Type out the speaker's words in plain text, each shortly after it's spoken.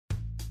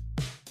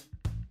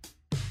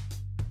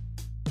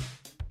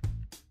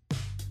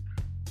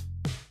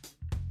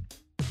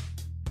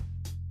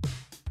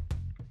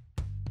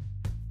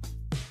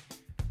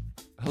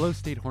Hello,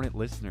 State Hornet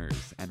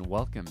listeners, and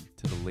welcome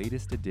to the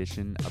latest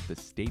edition of the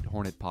State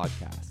Hornet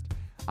Podcast.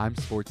 I'm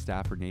sports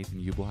staffer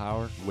Nathan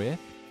Ubelhauer with...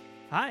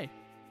 Hi,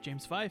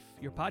 James Fife,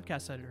 your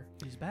podcast editor.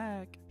 He's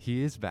back.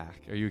 He is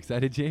back. Are you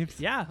excited, James?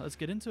 Yeah, let's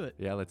get into it.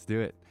 Yeah, let's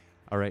do it.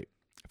 All right.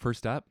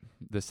 First up,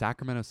 the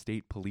Sacramento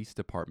State Police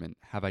Department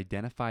have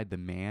identified the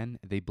man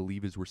they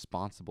believe is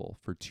responsible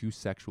for 2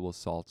 sexual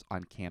assaults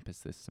on campus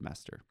this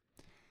semester.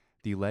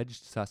 The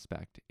alleged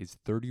suspect is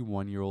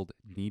 31-year-old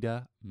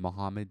Nida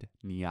Mohammed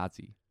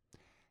Niazi.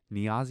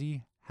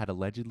 Niazi had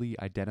allegedly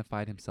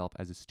identified himself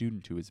as a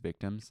student to his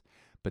victims,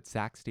 but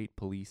Sac State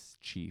Police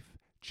Chief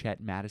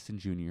Chet Madison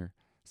Jr.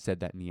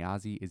 said that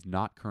Niazi is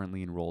not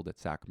currently enrolled at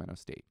Sacramento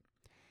State.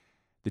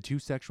 The 2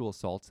 sexual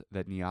assaults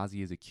that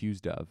Niazi is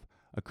accused of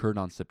occurred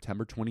on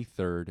September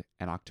 23rd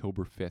and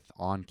October 5th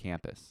on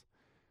campus.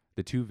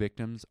 The 2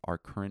 victims are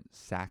current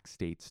Sac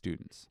State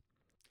students.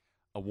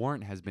 A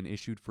warrant has been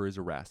issued for his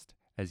arrest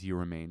as he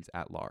remains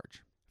at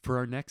large. For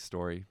our next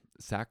story,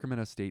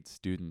 Sacramento State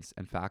students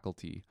and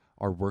faculty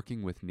are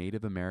working with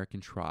Native American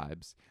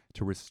tribes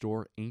to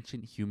restore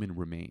ancient human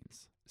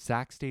remains.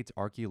 Sac State's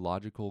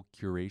archaeological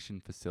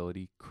curation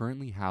facility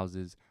currently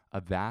houses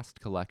a vast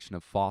collection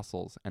of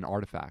fossils and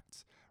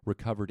artifacts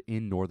recovered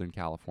in Northern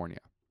California.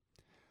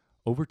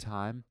 Over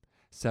time,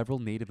 several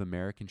Native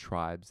American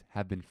tribes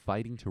have been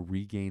fighting to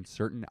regain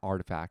certain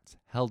artifacts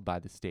held by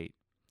the state.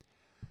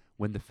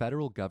 When the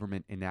federal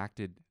government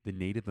enacted the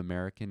Native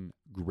American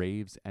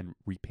Graves and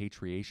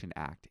Repatriation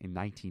Act in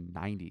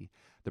 1990,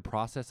 the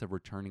process of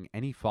returning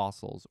any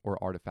fossils or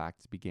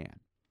artifacts began.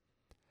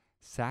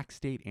 Sac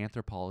State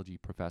anthropology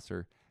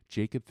professor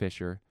Jacob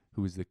Fisher,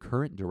 who is the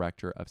current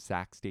director of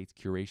Sac State's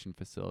curation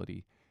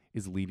facility,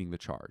 is leading the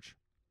charge.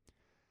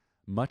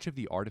 Much of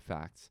the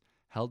artifacts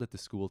held at the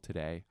school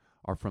today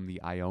are from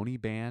the Ione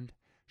Band,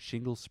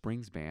 Shingle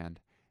Springs Band,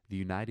 the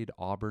United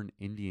Auburn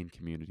Indian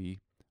Community,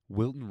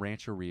 Wilton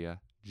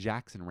Rancheria,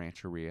 Jackson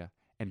Rancheria,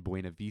 and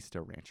Buena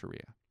Vista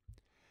Rancheria.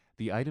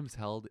 The items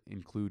held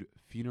include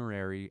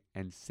funerary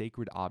and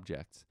sacred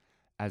objects,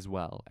 as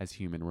well as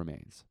human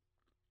remains.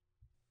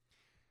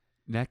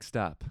 Next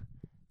up,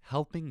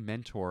 Helping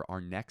Mentor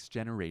Our Next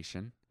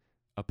Generation,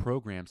 a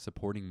program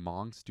supporting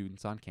Hmong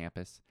students on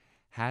campus,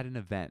 had an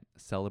event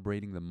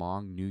celebrating the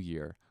Hmong New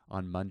Year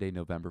on Monday,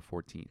 November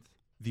 14th.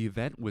 The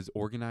event was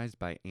organized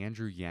by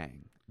Andrew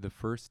Yang, the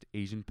first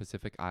Asian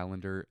Pacific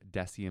Islander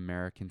Desi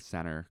American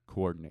Center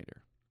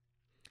coordinator.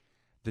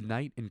 The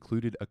night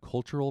included a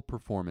cultural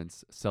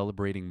performance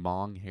celebrating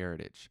Hmong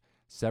heritage,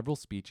 several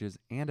speeches,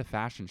 and a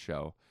fashion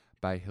show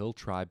by Hill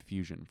Tribe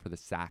Fusion for the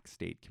Sac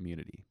State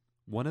community.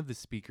 One of the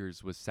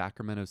speakers was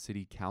Sacramento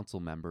City Council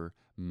member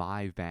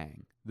Mai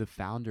Vang, the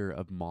founder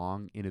of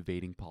Hmong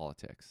Innovating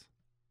Politics.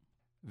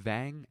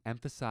 Vang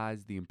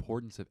emphasized the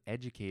importance of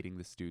educating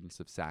the students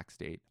of Sac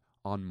State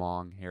on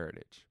Hmong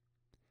heritage.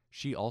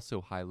 She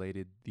also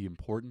highlighted the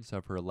importance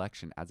of her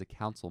election as a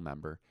council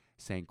member,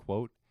 saying,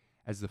 quote,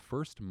 "As the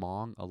first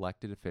Hmong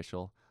elected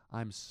official,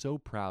 I'm so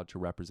proud to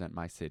represent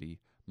my city,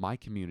 my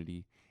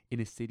community,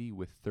 in a city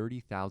with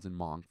 30,000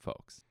 Hmong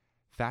folks."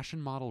 Fashion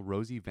model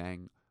Rosie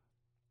Vang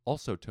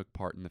also took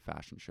part in the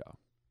fashion show.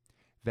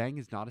 Vang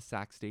is not a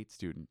Sac State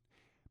student,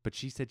 but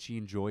she said she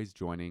enjoys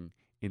joining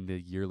in the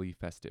yearly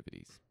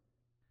festivities.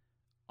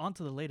 On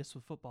to the latest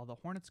with football. The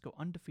Hornets go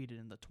undefeated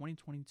in the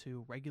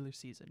 2022 regular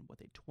season with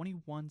a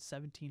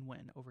 21-17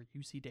 win over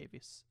UC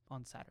Davis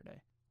on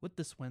Saturday. With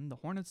this win, the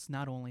Hornets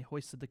not only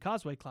hoisted the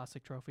Causeway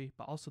Classic trophy,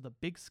 but also the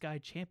Big Sky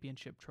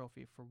Championship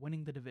trophy for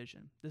winning the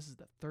division. This is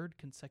the 3rd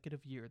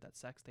consecutive year that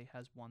Sac State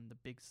has won the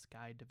Big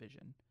Sky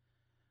division.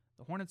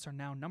 The Hornets are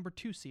now number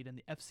 2 seed in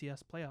the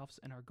FCS playoffs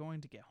and are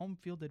going to get home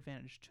field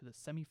advantage to the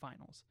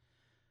semifinals.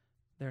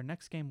 Their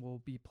next game will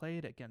be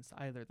played against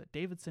either the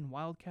Davidson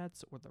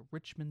Wildcats or the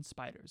Richmond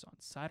Spiders on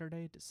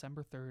Saturday,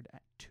 December 3rd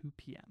at 2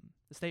 p.m.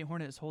 The State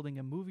Hornet is holding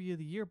a Movie of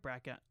the Year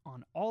bracket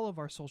on all of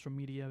our social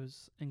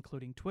medias,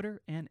 including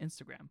Twitter and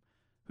Instagram.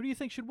 Who do you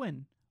think should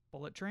win?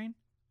 Bullet Train?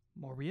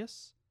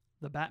 Morbius?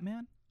 The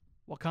Batman?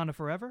 Wakanda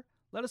Forever?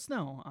 Let us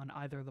know on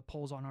either the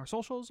polls on our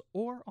socials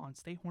or on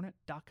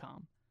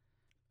statehornet.com.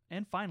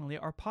 And finally,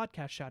 our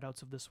podcast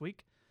shoutouts of this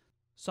week.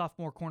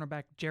 Sophomore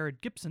cornerback Jared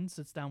Gibson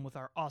sits down with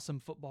our awesome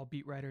football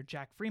beat writer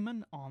Jack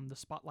Freeman on the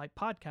Spotlight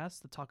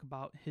podcast to talk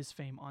about his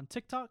fame on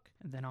TikTok.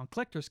 And then on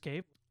Collector's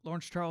Cave,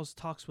 Lawrence Charles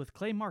talks with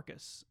Clay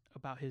Marcus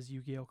about his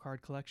Yu-Gi-Oh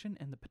card collection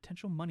and the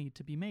potential money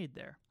to be made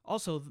there.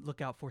 Also, look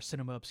out for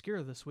Cinema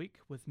Obscura this week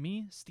with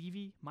me,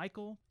 Stevie,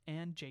 Michael,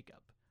 and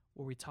Jacob,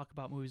 where we talk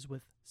about movies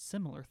with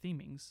similar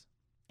themings.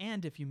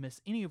 And if you miss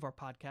any of our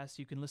podcasts,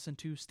 you can listen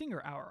to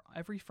Stinger Hour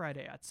every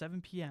Friday at 7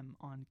 p.m.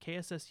 on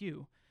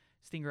KSSU.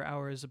 Stinger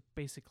Hour is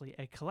basically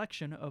a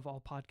collection of all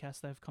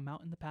podcasts that have come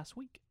out in the past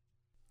week.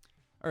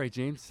 All right,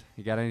 James,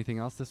 you got anything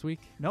else this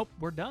week? Nope,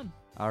 we're done.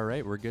 All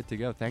right, we're good to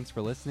go. Thanks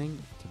for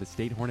listening to the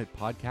State Hornet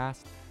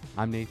Podcast.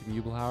 I'm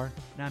Nathan Ubelhauer.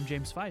 And I'm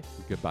James Fife.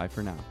 Goodbye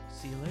for now.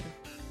 See you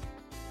later.